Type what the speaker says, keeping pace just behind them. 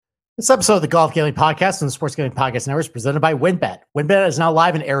This episode of the Golf Gambling Podcast and the Sports Gambling Podcast Network is presented by WynnBET. WynnBET is now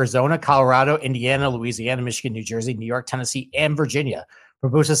live in Arizona, Colorado, Indiana, Louisiana, Michigan, New Jersey, New York, Tennessee, and Virginia. From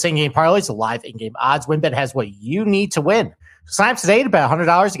boosted same-game parlays to live in-game odds, WynnBET has what you need to win. Sign up today to bet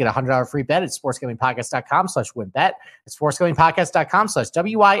 $100 to get a $100 free bet at sportsgamblingpodcast.com/WynnBET. At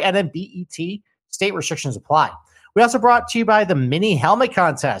sportsgamblingpodcast.com/WYNNBET. State restrictions apply. We also brought to you by the Mini Helmet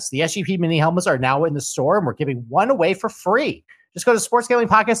Contest. The SGP Mini Helmets are now in the store, and we're giving one away for free. Just go to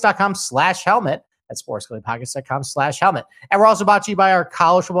sportsgamblingpodcast.com/helmet. That's sportsgamblingpodcast.com/helmet. And we're also brought to you by our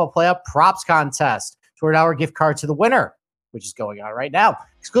college football playoff props contest. $200 gift card to the winner, which is going on right now,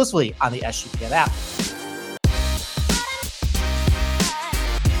 exclusively on the SGPN app.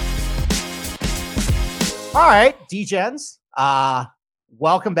 All right, D-Gens,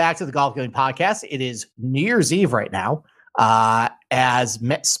 welcome back to the Golf Gambling Podcast. It is New Year's Eve right now. As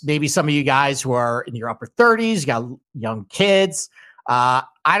maybe some of you guys who are in your upper 30s, you got young kids. I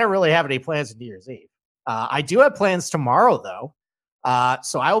don't really have any plans for New Year's Eve. I do have plans tomorrow, though,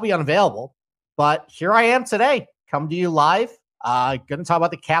 so I will be unavailable. But here I am today, come to you live. Going to talk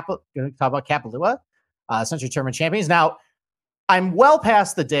about Kapalua, Sentry Tournament Champions. Now, I'm well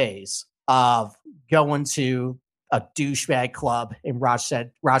past the days of going to a douchebag club in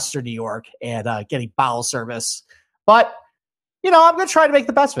Rochester, New York, and getting bottle service. But, you know, I'm going to try to make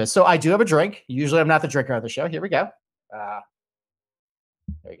the best of it. So I do have a drink. Usually I'm not the drinker of the show. Here we go. There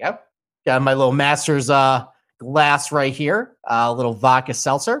you go. Got my little Masters glass right here. A little vodka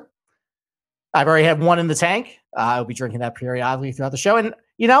seltzer. I've already had one in the tank. I'll be drinking that periodically throughout the show. And,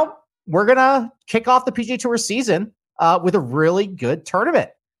 you know, we're going to kick off the PGA Tour season with a really good tournament.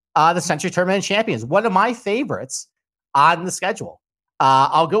 The Sentry Tournament Champions, one of my favorites on the schedule.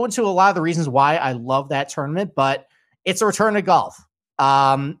 I'll go into a lot of the reasons why I love that tournament, but it's a return to golf.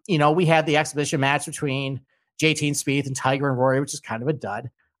 You know, we had the exhibition match between JT and Spieth and Tiger and Rory, which is kind of a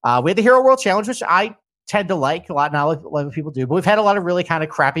dud. We had the Hero World Challenge, which I tend to like a lot, not a lot of people do, but we've had a lot of really kind of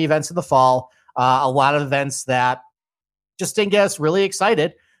crappy events in the fall, a lot of events that just didn't get us really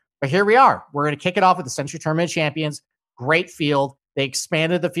excited. But here we are. We're going to kick it off with the Sentry Tournament Champions. Great field. They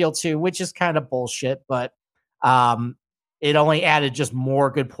expanded the field too, which is kind of bullshit, but it only added just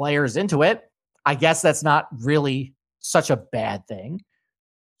more good players into it. I guess that's not really such a bad thing.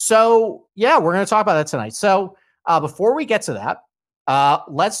 So, yeah, we're going to talk about that tonight. So, before we get to that,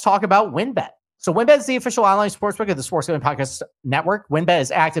 let's talk about WynnBET. So, WynnBET is the official online sportsbook of the Sports Gambling Podcast Network. WynnBET is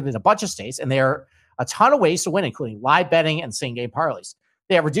active in a bunch of states, and there are a ton of ways to win, including live betting and same-game parlays.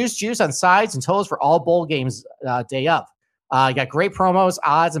 They have reduced juice on sides and totals for all bowl games day of. You got great promos,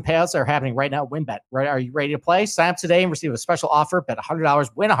 odds, and payouts that are happening right now at WynnBET. Right, are you ready to play? Sign up today and receive a special offer. Bet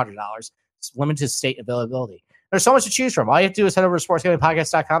 $100, win $100. It's limited state availability. There's so much to choose from. All you have to do is head over to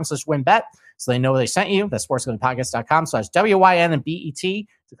sportsgamblingpodcast.com/WynnBET so they know they sent you. That's sportsgamblingpodcast.com/WYNNBET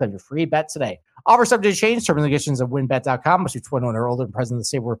to claim your free bet today. Offer subject to change. Terms and conditions at WynnBET.com. Must be 21 or older and present in the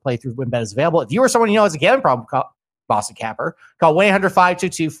state where playthrough WynnBET is available. If you or someone you know has a gambling problem, call Boston Capper. Call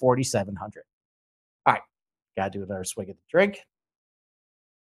 1-800-522-4700. All right. Got to do another swig of the drink.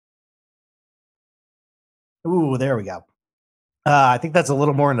 Ooh, there we go. I think that's a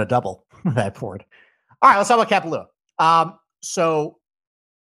little more than a double that I poured. All right, let's talk about Kapalua. So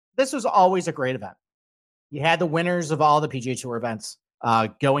this was always a great event. You had the winners of all the PGA Tour events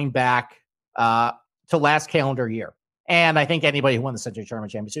going back to last calendar year. And I think anybody who won the Sentry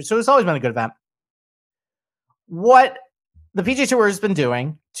Tournament Championship. So it's always been a good event. What the PGA Tour has been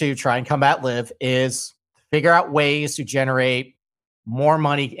doing to try and combat LIV is figure out ways to generate more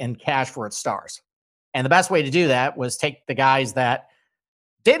money and cash for its stars. And the best way to do that was take the guys that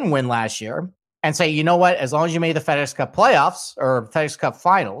didn't win last year and say, you know what, as long as you made the FedEx Cup playoffs or FedEx Cup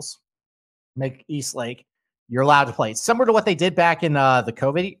finals, make East Lake, you're allowed to play. It's similar to what they did back in the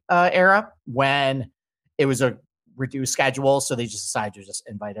COVID era when it was a reduced schedule. So they just decided to just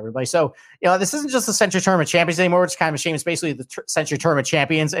invite everybody. So, you know, this isn't just the Sentry Tournament Champions anymore. It's kind of a shame. It's basically the Sentry Tournament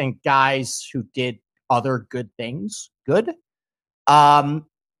Champions and guys who did other good things. Good. But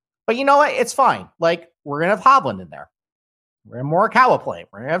you know what? It's fine. Like, we're going to have Hovland in there. We're going to have Morikawa playing.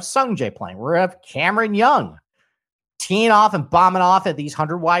 We're going to have Sungjae playing. We're going to have Cameron Young teeing off and bombing off at these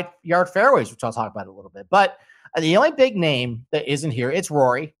 100-yard fairways, which I'll talk about a little bit. But the only big name that isn't here, it's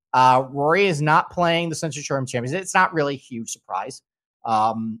Rory. Rory is not playing the Sentry Tournament Champions. It's not really a huge surprise.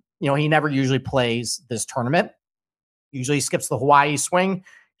 You know, he never usually plays this tournament. Usually skips the Hawaii swing.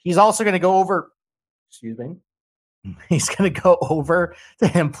 He's also going to go over, he's going to go over to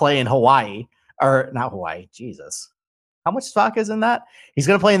him play in Hawaii. Or not Hawaii, Jesus. How much vodka is in that? He's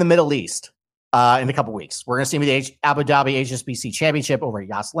going to play in the Middle East in a couple weeks. We're going to see him at the Abu Dhabi HSBC Championship over at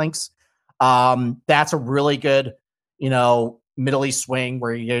Yas Links. That's a really good, you know, Middle East swing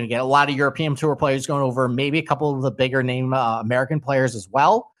where you're going to get a lot of European tour players going over, maybe a couple of the bigger name American players as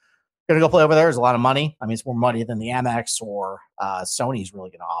well. Going to go play over there. There's a lot of money. I mean, it's more money than the Amex or Sony's really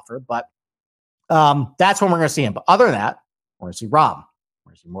going to offer. But that's when we're going to see him. But other than that, we're going to see Rahm.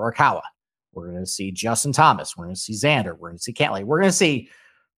 We're going to see Morikawa. We're going to see Justin Thomas. We're going to see Xander. We're going to see Cantlay. We're going to see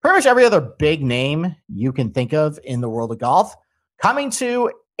pretty much every other big name you can think of in the world of golf coming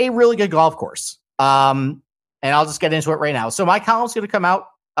to a really good golf course. And I'll just get into it right now. So my column's going to come out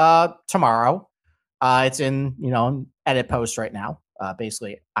tomorrow. It's in, an edit post right now.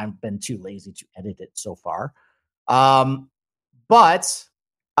 Basically, I've been too lazy to edit it so far. So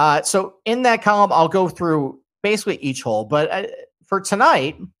in that column, I'll go through basically each hole. But for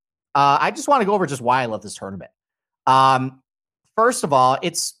tonight, I just want to go over just why I love this tournament. First of all,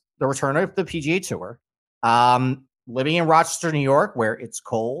 it's the return of the PGA Tour. Living in Rochester, New York, where it's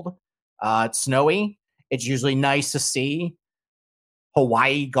cold, it's snowy. It's usually nice to see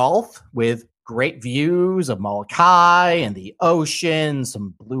Hawaii golf with great views of Molokai and the ocean,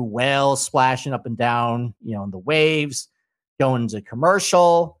 some blue whales splashing up and down, in the waves, going to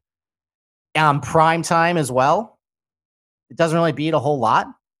commercial, prime time as well. It doesn't really beat a whole lot.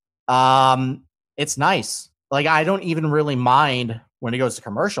 It's nice. Like, I don't even really mind when it goes to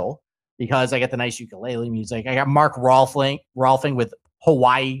commercial because I get the nice ukulele music. I got Mark Rolfing with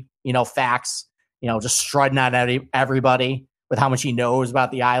Hawaii, facts, just strutting at everybody with how much he knows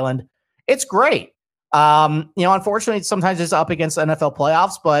about the island. It's great. Unfortunately, sometimes it's up against the NFL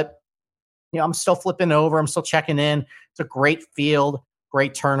playoffs, but, I'm still flipping over. I'm still checking in. It's a great field,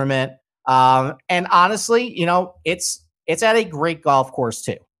 great tournament. And honestly, it's at a great golf course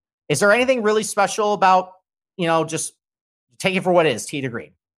too. Is there anything really special about, just take it for what it is, tee to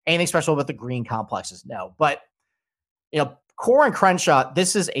green? Anything special about the green complexes? No. But, Core and Crenshaw,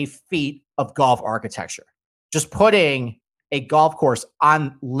 this is a feat of golf architecture. Just putting a golf course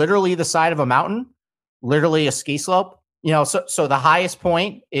on literally the side of a mountain, literally a ski slope. So the highest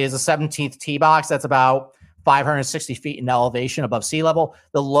point is a 17th tee box. That's about 560 feet in elevation above sea level.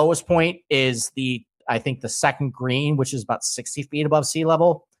 The lowest point is I think the second green, which is about 60 feet above sea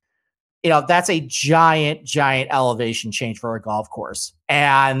level. That's a giant elevation change for a golf course.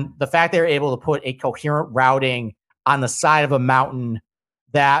 And the fact they're able to put a coherent routing on the side of a mountain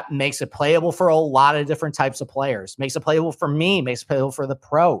that makes it playable for a lot of different types of players, makes it playable for me, makes it playable for the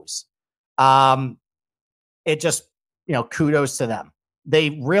pros. It just, kudos to them.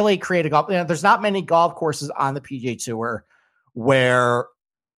 They really create a golf. There's not many golf courses on the PGA Tour where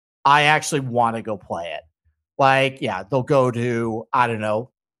I actually want to go play it. Like, yeah, they'll go to, I don't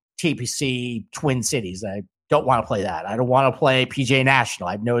know, TPC Twin Cities. I don't want to play that. I don't want to play PGA National.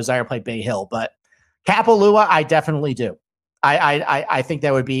 I have no desire to play Bay Hill, but Kapalua, I definitely do. I think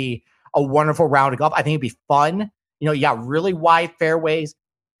that would be a wonderful round of golf. I think it'd be fun. You got really wide fairways,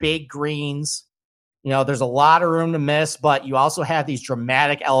 big greens. There's a lot of room to miss, but you also have these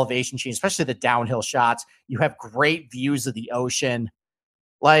dramatic elevation changes, especially the downhill shots. You have great views of the ocean.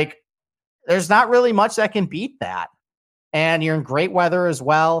 Like, there's not really much that can beat that. And you're in great weather as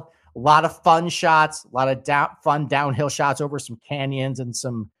well. A lot of fun shots, a lot of fun downhill shots over some canyons and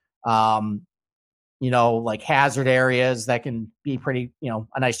some, like hazard areas that can be pretty,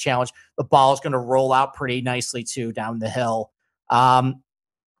 a nice challenge. The ball is going to roll out pretty nicely too down the hill.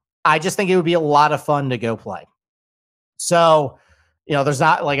 I just think it would be a lot of fun to go play. So, there's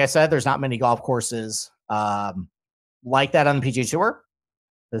not, like I said, there's not many golf courses like that on the PGA Tour.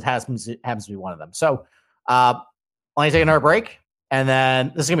 This happens to be one of them. So, let me take another break, and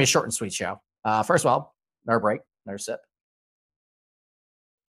then this is going to be a short and sweet show. First of all, another break, another sip.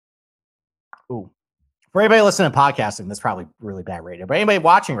 Ooh. For anybody listening to podcasting, that's probably really bad radio. But anybody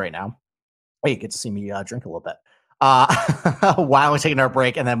watching right now, hey, you get to see me drink a little bit. While we're taking our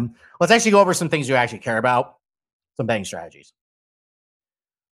break, and then let's actually go over some things you actually care about, some betting strategies.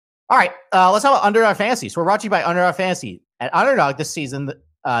 All right, let's talk about Underdog Fantasy. So we're brought to you by Underdog Fantasy. At Underdog, this season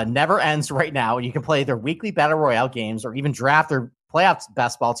never ends right now. You can play their weekly Battle Royale games or even draft their playoff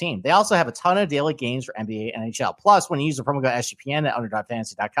best ball team. They also have a ton of daily games for NBA and NHL. Plus, when you use the promo code SGPN at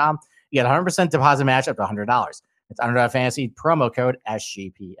UnderdogFantasy.com, you get 100% deposit match up to $100. It's Underdog Fantasy, promo code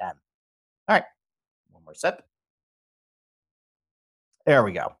SGPN. All right, one more sip. There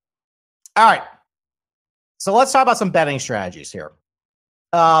we go. All right. So let's talk about some betting strategies here.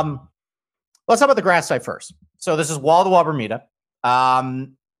 Let's talk about the grass type first. So this is wall-to-wall Bermuda.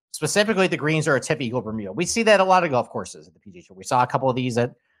 Specifically, the greens are a tip eagle Bermuda. We see that at a lot of golf courses at the PGA Tour. We saw a couple of these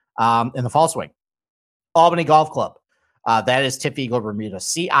at in the fall swing. Albany Golf Club, that is tip eagle Bermuda.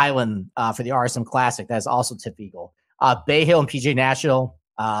 Sea Island for the RSM Classic, that is also tip eagle. Bay Hill and PGA National,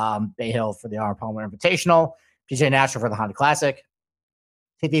 Bay Hill for the Arnold Palmer Invitational. PGA National for the Honda Classic.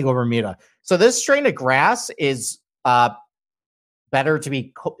 Take the Eagle Bermuda. So this strain of grass is better to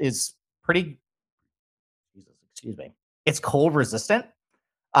be is pretty. Excuse me. It's cold resistant,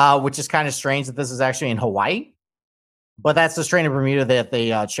 which is kind of strange that this is actually in Hawaii. But that's the strain of Bermuda that they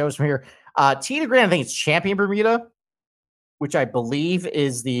chose from here. Tee to green, I think it's Champion Bermuda, which I believe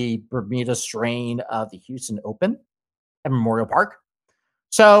is the Bermuda strain of the Houston Open at Memorial Park.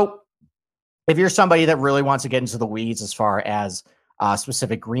 So if you're somebody that really wants to get into the weeds as far as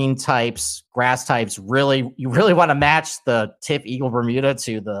specific green types, grass types, you really want to match the tip Eagle Bermuda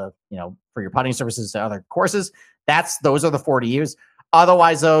to the, for your putting services to other courses, those are the 4 to use.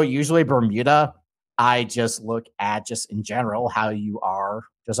 Otherwise, though, usually Bermuda, I just look at just in general how you are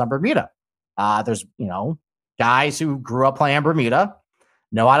just on Bermuda. There's, guys who grew up playing Bermuda,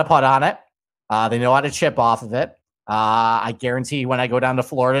 know how to putt on it. They know how to chip off of it. I guarantee when I go down to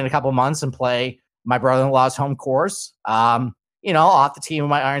Florida in a couple months and play my brother-in-law's home course, off the tee with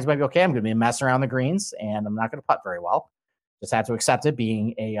my irons might be okay. I'm going to be messing around the greens, and I'm not going to putt very well. Just have to accept it,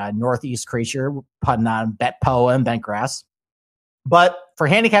 being a Northeast creature, putting on POA and bent grass. But for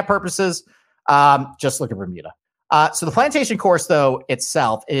handicap purposes, just look at Bermuda. So the Plantation course, though,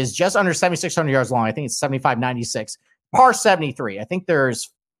 itself is just under 7,600 yards long. I think it's 7,596, par 73. I think there's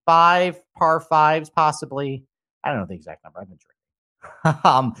 5 par 5s possibly. I don't know the exact number. I've been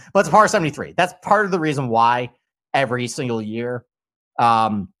drinking. But it's par 73. That's part of the reason why every single year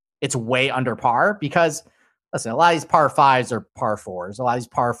it's way under par, because, listen, a lot of these par 5s are par 4s. A lot of these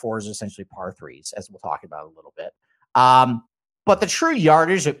par 4s are essentially par 3s, as we'll talk about a little bit. But the true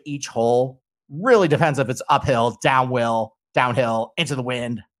yardage of each hole really depends if it's uphill, downhill, into the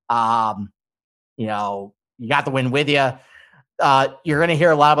wind. You got the wind with you. You're going to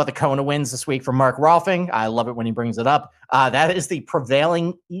hear a lot about the Kona winds this week from Mark Rolfing. I love it when he brings it up. That is the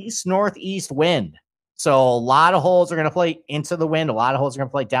prevailing east-northeast wind. So a lot of holes are going to play into the wind. A lot of holes are going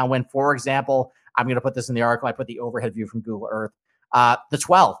to play downwind. For example, I'm going to put this in the article. I put the overhead view from Google Earth. The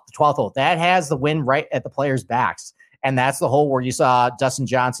 12th hole, that has the wind right at the players' backs. And that's the hole where you saw Dustin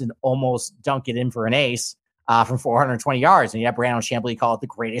Johnson almost dunk it in for an ace from 420 yards. And you have Brandon Chambly call it the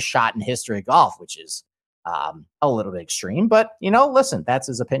greatest shot in history of golf, which is a little bit extreme. But, listen, that's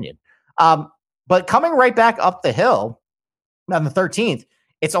his opinion. But coming right back up the hill on the 13th,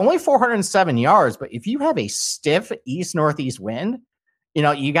 it's only 407 yards. But if you have a stiff east-northeast wind,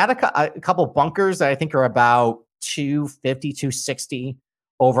 you got a couple bunkers that I think are about 250, 260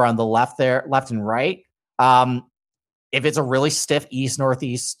 over on the left and right. If it's a really stiff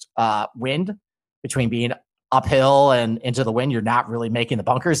east-northeast wind between being uphill and into the wind, you're not really making the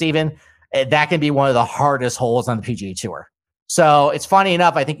bunkers even. That can be one of the hardest holes on the PGA Tour. So it's funny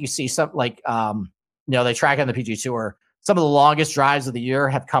enough, I think you see some they track on the PGA Tour. Some of the longest drives of the year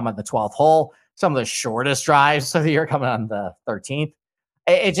have come on the 12th hole. Some of the shortest drives of the year coming on the 13th.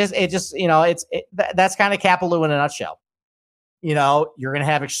 That's kind of Kapalua in a nutshell. You're going to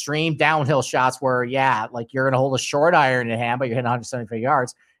have extreme downhill shots where, you're going to hold a short iron in hand, but you're hitting 175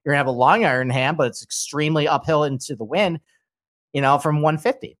 yards. You're going to have a long iron in hand, but it's extremely uphill into the wind, from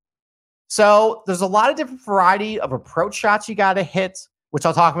 150. So there's a lot of different variety of approach shots you got to hit, which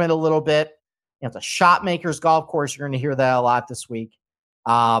I'll talk about a little bit. It's a shot maker's golf course. You're going to hear that a lot this week.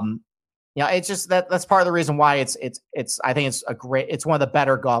 It's just that's part of the reason why I think it's one of the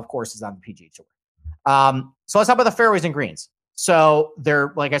better golf courses on the PGA Tour. So let's talk about the fairways and greens. So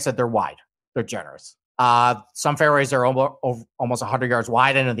they're, like I said, they're wide. They're generous. Some fairways are almost 100 yards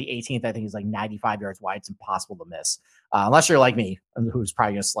wide, and the 18th, I think, is like 95 yards wide. It's impossible to miss, unless you're like me, who's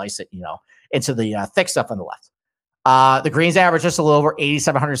probably going to slice it, into the thick stuff on the left. The greens average just a little over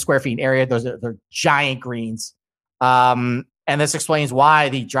 8,700 square feet in area. They're giant greens. And this explains why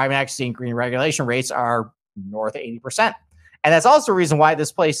the driving accuracy and green regulation rates are north of 80%. And that's also the reason why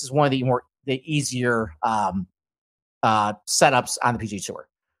this place is one of the easier setups on the PGA Tour.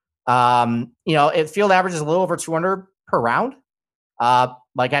 Field average is a little over 200 per round.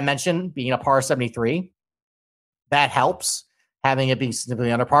 Like I mentioned, being a par 73, that helps, having it be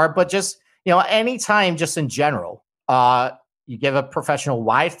significantly under par. But just, anytime, just in general, you give a professional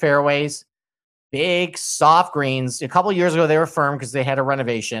wide fairways, big, soft greens. A couple of years ago, they were firm because they had a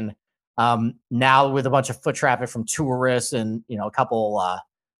renovation. Now with a bunch of foot traffic from tourists and, a couple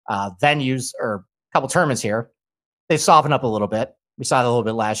venues or a couple tournaments here, they've softened up a little bit. We saw that a little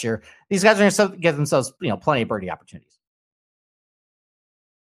bit last year. These guys are going to give themselves, plenty of birdie opportunities.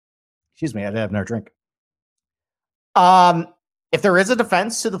 Excuse me, I did have another drink. If there is a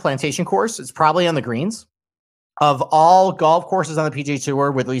defense to the Plantation course, it's probably on the greens. Of all golf courses on the PGA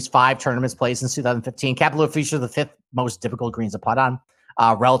Tour with at least 5 tournaments played since 2015, Kapalua features the 5th most difficult greens to putt on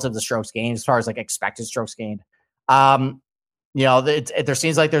relative to strokes gained, as far as expected strokes gained. There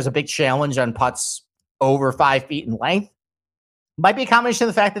seems like there's a big challenge on putts over 5 feet in length. Might be a combination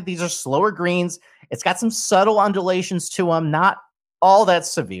of the fact that these are slower greens. It's got some subtle undulations to them, not all that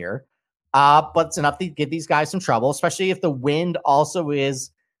severe, but it's enough to give these guys some trouble, especially if the wind also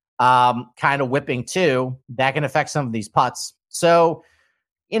is kind of whipping too. That can affect some of these putts. So,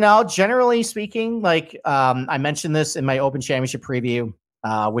 generally speaking, I mentioned this in my Open Championship preview,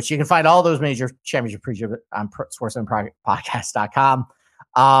 which you can find all those major championship previews on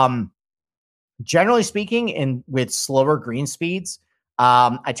sportsandpodcast.com. Generally speaking, and with slower green speeds,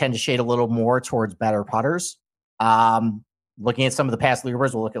 I tend to shade a little more towards better putters. Looking at some of the past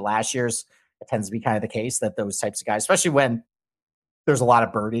leaderboards, we'll look at last year's. It tends to be kind of the case that those types of guys, especially when there's a lot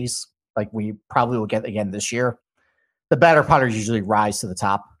of birdies, like we probably will get again this year, the better putters usually rise to the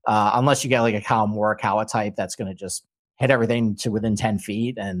top. Unless you get like a Kyle Morikawa type that's going to just hit everything to within 10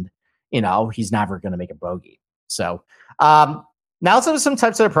 feet and, he's never going to make a bogey. So now let's look at some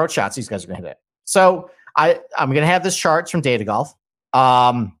types of approach shots these guys are going to hit. So I'm going to have this chart from Data Golf.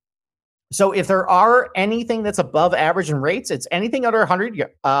 So if there are anything that's above average in rates, it's anything under 100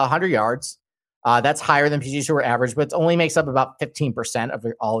 yards. That's higher than PGA Tour average, but it only makes up about 15% of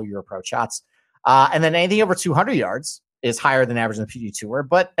all your approach shots. And then anything over 200 yards is higher than average in the PGA Tour,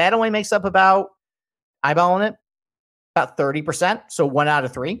 but that only makes up about 30%. So 1 out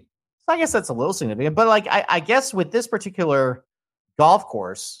of 3. So I guess that's a little significant, but I guess with this particular golf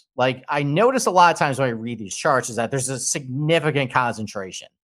course, I notice a lot of times when I read these charts is that there's a significant concentration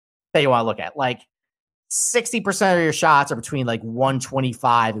that you want to look at. 60% of your shots are between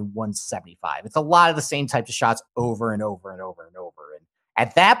 125 and 175. It's a lot of the same types of shots over and over and over and over. And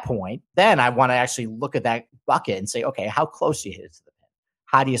at that point, then I want to actually look at that bucket and say, okay, how close do you hit it to the pin?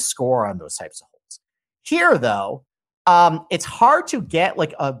 How do you score on those types of holes? Here, though, it's hard to get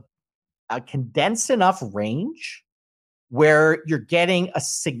a condensed enough range where you're getting a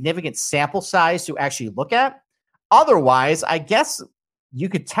significant sample size to actually look at. Otherwise, I guess you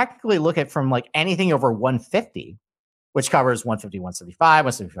could technically look at from anything over 150, which covers 150, 175,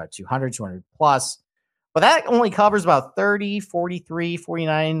 175, 200, 200 plus. But that only covers about 30, 43,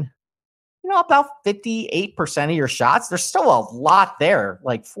 49, about 58% of your shots. There's still a lot there.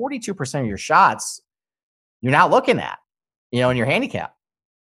 42% of your shots you're not looking at, in your handicap.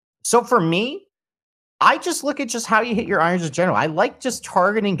 So for me, I just look at just how you hit your irons in general. I like just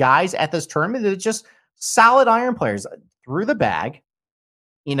targeting guys at this tournament that are just solid iron players through the bag.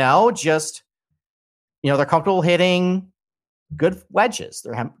 They're comfortable hitting good wedges.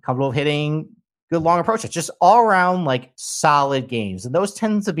 They're comfortable hitting good long approaches, just all around solid games. And those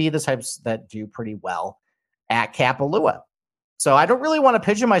tend to be the types that do pretty well at Kapalua. So I don't really want to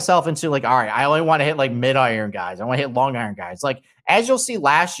pigeon myself into all right, I only want to hit mid iron guys. I want to hit long iron guys. As you'll see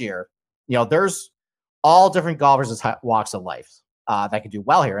last year, there's all different golfers and walks of life that can do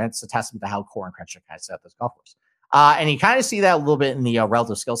well here. And it's a testament to how Corin Crenshaw kind of set up this golf course. And you kind of see that a little bit in the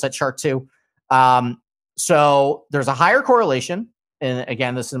relative skill set chart too. So there's a higher correlation. And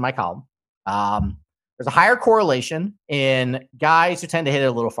again, this is in my column. There's a higher correlation in guys who tend to hit it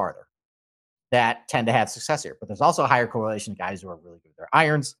a little farther that tend to have success here. But there's also a higher correlation in guys who are really good with their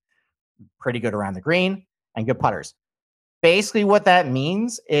irons, pretty good around the green, and good putters. Basically what that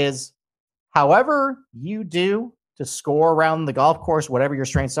means is however you do to score around the golf course, whatever your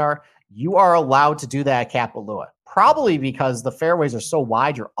strengths are, you are allowed to do that at Kapalua. Probably because the fairways are so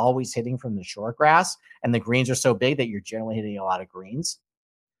wide, you're always hitting from the short grass, and the greens are so big that you're generally hitting a lot of greens.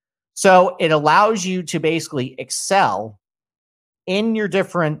 So it allows you to basically excel in your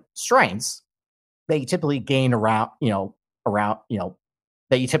different strengths that you typically gain that you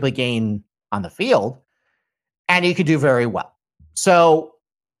typically gain on the field, and you can do very well. So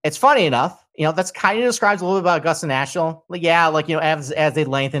it's funny enough, that's kind of describes a little bit about Augusta National. As they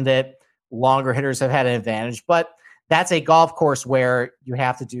lengthened it, longer hitters have had an advantage, but that's a golf course where you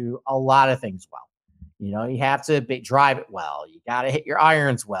have to do a lot of things well. You have to drive it well. You got to hit your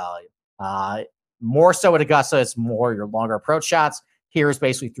irons well. More so at Augusta, it's more your longer approach shots. Here is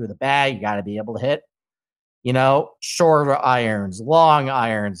basically through the bag. You got to be able to hit, shorter irons, long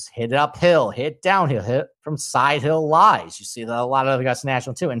irons, hit it uphill, hit downhill, hit from side hill lies. You see that a lot of Augusta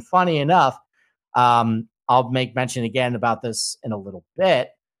National too. And funny enough, I'll make mention again about this in a little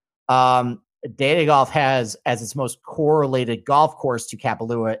bit. Data Golf has as its most correlated golf course to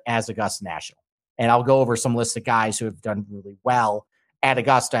Kapalua as Augusta National. And I'll go over some lists of guys who have done really well at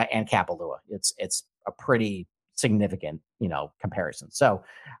Augusta and Kapalua. It's a pretty significant, comparison. So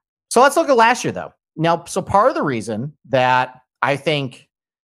let's look at last year though. Now, so part of the reason that I think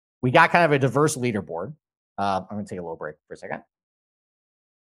we got kind of a diverse leaderboard, I'm going to take a little break for a second.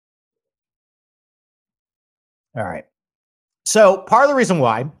 All right. So part of the reason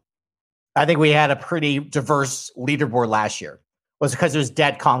why I think we had a pretty diverse leaderboard last year was because it was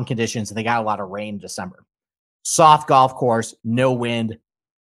dead calm conditions and they got a lot of rain in December. Soft golf course, no wind.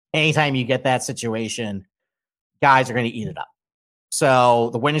 Anytime you get that situation, guys are going to eat it up. So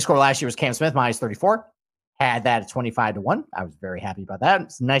the winning score last year was Cam Smith minus 34. Had that at 25-1. I was very happy about that.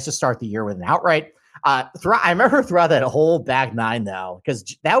 It's nice to start the year with an outright. I remember throughout that whole back nine, though,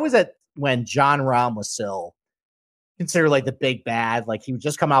 because that was when Jon Rahm was still considered like the big bad. Like he would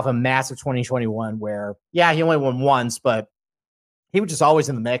just come off a massive 2021 where, yeah, he only won once, but he was just always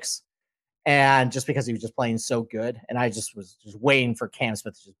in the mix. And just because he was just playing so good. And I just was just waiting for Cam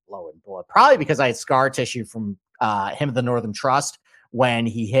Smith to just blow it and blow it. Probably because I had scar tissue from him at the Northern Trust when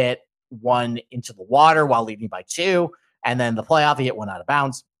he hit one into the water while leading by 2. And then the playoff, he hit one out of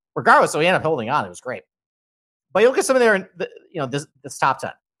bounds. Regardless, so he ended up holding on. It was great. But you look at some of their, this top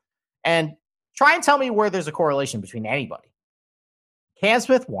 10 and try and tell me where there's a correlation between anybody. Cam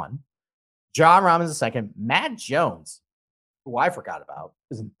Smith won. Jon Rahm is second. Matt Jones, who I forgot about,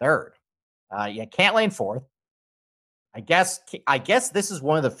 is in third. Cantlay in fourth. I guess this is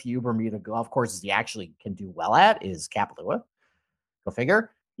one of the few Bermuda golf courses he actually can do well at is Kapalua. Go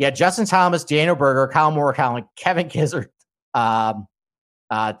figure. Yeah, Justin Thomas, Daniel Berger, Kyle Morikawa, Kevin Kizzard, T5,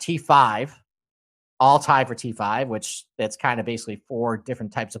 all tied for T5, which that's kind of basically 4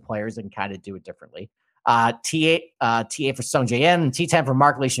 different types of players that can kind of do it differently. T8 for Sung Jae In, and T10 for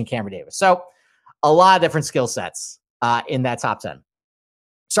Mark Leach and Cameron Davis. So a lot of different skill sets in that top 10.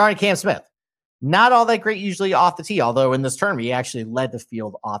 Starting Cam Smith. Not all that great usually off the tee, although in this tournament, he actually led the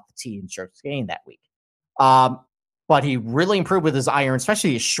field off the tee in strokes gained that week. But he really improved with his iron,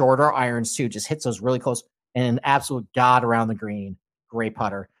 especially his shorter irons too, just hits those really close and an absolute god around the green. Great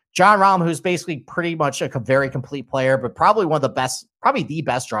putter. Jon Rahm, who's basically pretty much a very complete player, but probably one of the best, probably the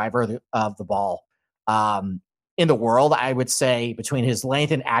best driver of the ball in the world, I would say, between his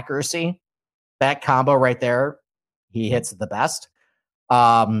length and accuracy. That combo right there, he hits the best.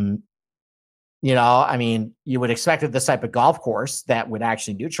 You would expect at this type of golf course that would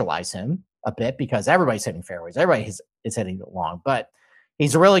actually neutralize him a bit because everybody's hitting fairways. Everybody is hitting it long, but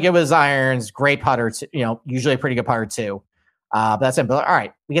he's really good with his irons. Great putter, usually a pretty good putter too. But that's it. But all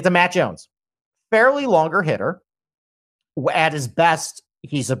right, we get to Matt Jones. Fairly longer hitter. At his best,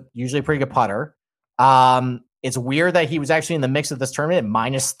 he's usually a pretty good putter. It's weird that he was actually in the mix of this tournament at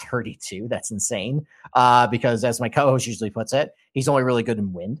minus 32. That's insane. Because as my co-host usually puts it, he's only really good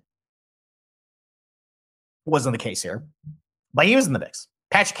in wind. Wasn't the case here, but he was in the mix.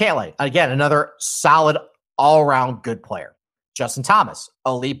 Patrick Cantlay, again, another solid all-around good player. Justin Thomas,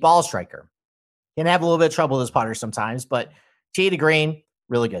 elite ball striker. Can have a little bit of trouble with his putter sometimes, but tee to green,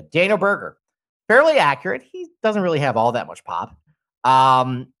 really good. Daniel Berger, fairly accurate. He doesn't really have all that much pop.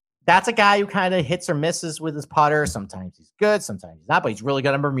 That's a guy who kind of hits or misses with his putter. Sometimes he's good, sometimes he's not, but he's really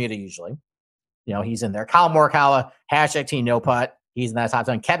good in Bermuda usually. He's in there. Kyle Morikawa, hashtag team no putt. He's in that top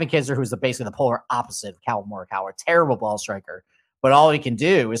 10. Kevin Kizzard, who's basically the polar opposite of Kyle Morikawa, terrible ball striker, but all he can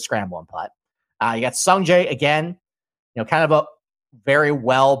do is scramble and putt. You got Sung Jae again, kind of a very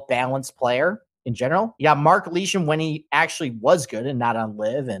well balanced player in general. You got Mark Leach when he actually was good and not on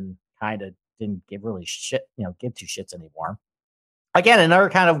live and kind of didn't give really shit, give 2 shits anymore. Again, another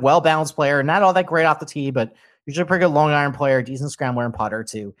kind of well balanced player, not all that great off the tee, but usually a pretty good long iron player, decent scrambler and putter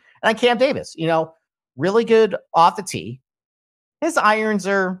too. And then Cam Davis, really good off the tee. His irons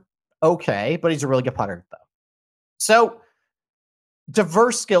are okay, but he's a really good putter, though. So,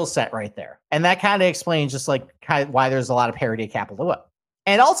 diverse skill set right there. And that kind of explains just why there's a lot of parity at Kapalua.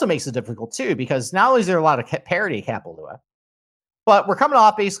 And it also makes it difficult, too, because not only is there a lot of parity at Kapalua, but we're coming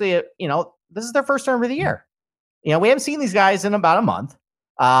off basically, this is their first tournament of the year. We haven't seen these guys in about a month.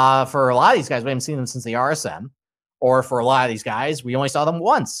 For a lot of these guys, we haven't seen them since the RSM. Or for a lot of these guys, we only saw them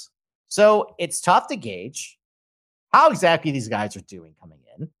once. So, it's tough to gauge how exactly these guys are doing coming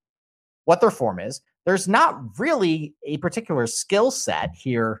in, what their form is. There's not really a particular skill set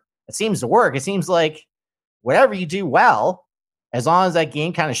here that seems to work. It seems like whatever you do well, as long as that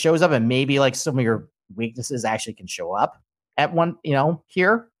game kind of shows up and maybe some of your weaknesses actually can show up at one,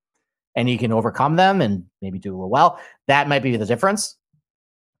 here, and you can overcome them and maybe do a little well, that might be the difference.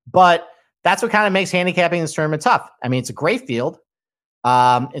 But that's what kind of makes handicapping this tournament tough. I mean, it's a great field.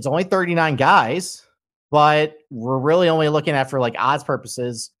 It's only 39 guys. But we're really only looking at, for odds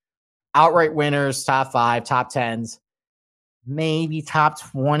purposes, outright winners, top 5, top 10s, maybe top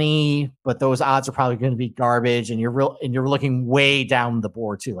 20. But those odds are probably going to be garbage, and you're looking way down the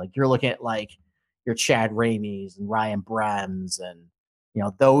board too. You're looking at your Chad Rameys and Ryan Brems and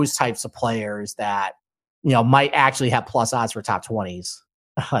those types of players that might actually have plus odds for top 20s.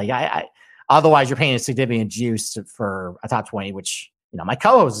 Otherwise, you're paying a significant juice for a top 20, which, my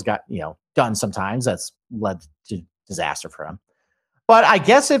co-host has got, done sometimes. That's led to disaster for him. But I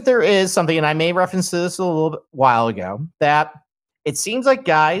guess if there is something, and I may reference this a little bit while ago, that it seems like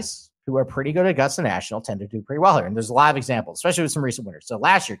guys who are pretty good at Augusta National tend to do pretty well here. And there's a lot of examples, especially with some recent winners. So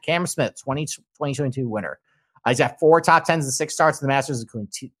last year, Cameron Smith, 2022 winner. He's got 4 top 10s and 6 starts in the Masters,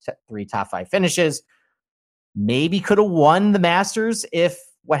 including 3 top 5 finishes. Maybe could have won the Masters if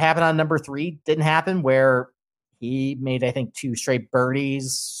what happened on number 3 didn't happen, where he made, I think, 2 straight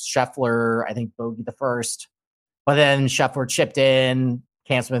birdies. Scheffler, I think, bogeyed the first. But then Scheffler chipped in.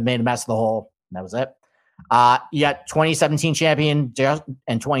 Cam Smith made a mess of the hole. And that was it. You got 2017 champion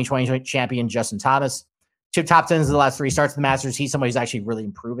and 2020 champion Justin Thomas. 2 top 10s in the last 3 starts of the Masters. He's somebody who's actually really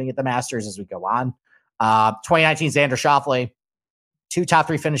improving at the Masters as we go on. 2019 Xander Schauffele. 2 top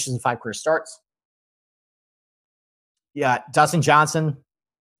 3 finishes and 5 career starts. Yeah, Dustin Johnson,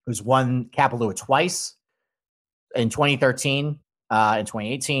 who's won Kapalua twice in 2013 and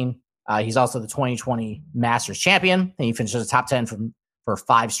 2018. He's also the 2020 Masters champion, and he finishes the top 10 for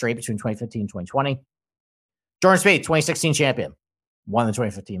 5 straight between 2015 and 2020. Jordan Spieth, 2016 champion, won the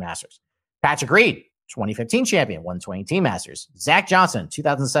 2015 Masters. Patrick Reed, 2015 champion, won the 2018 Masters. Zach Johnson,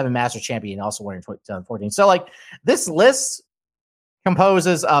 2007 Masters champion, also won in 2014. So, this list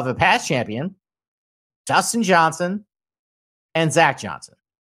composes of a past champion, Dustin Johnson, and Zach Johnson.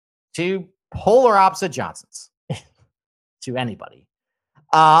 2 polar opposite Johnsons to anybody.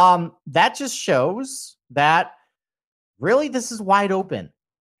 That just shows that really this is wide open.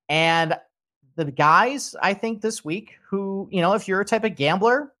 And the guys, I think, this week who, if you're a type of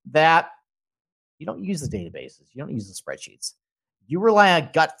gambler that you don't use the databases, you don't use the spreadsheets, you rely on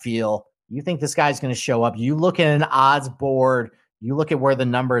gut feel, you think this guy's going to show up, you look at an odds board, you look at where the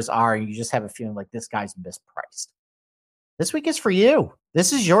numbers are, and you just have a feeling like this guy's mispriced. This week is for you.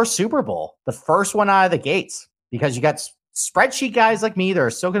 This is your Super Bowl, the first one out of the gates, because you got spreadsheet guys like me that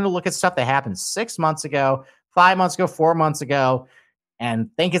are still going to look at stuff that happened 6 months ago, 5 months ago, 4 months ago, and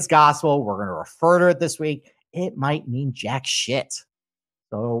think it's gospel. We're going to refer to it this week. It might mean jack shit.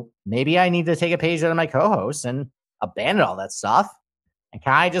 So maybe I need to take a page out of my co-host and abandon all that stuff and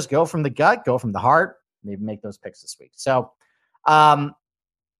kind of just go from the gut, go from the heart, maybe make those picks this week. So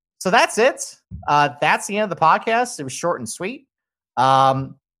that's it. That's the end of the podcast. It was short and sweet.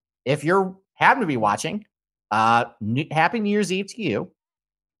 If you're happen to be watching, happy New Year's Eve to you.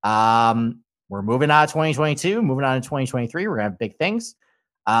 We're moving out of 2022, moving on to 2023. We're gonna have big things.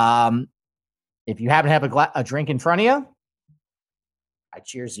 If you happen to have a drink in front of you, I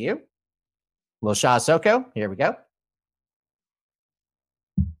cheers you. A little shot of SoCo. Here we go.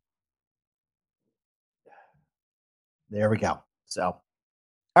 There we go. So, all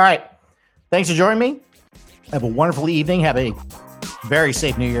right. Thanks for joining me. Have a wonderful evening. Have a very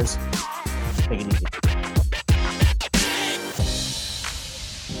safe New Year's. Take it easy.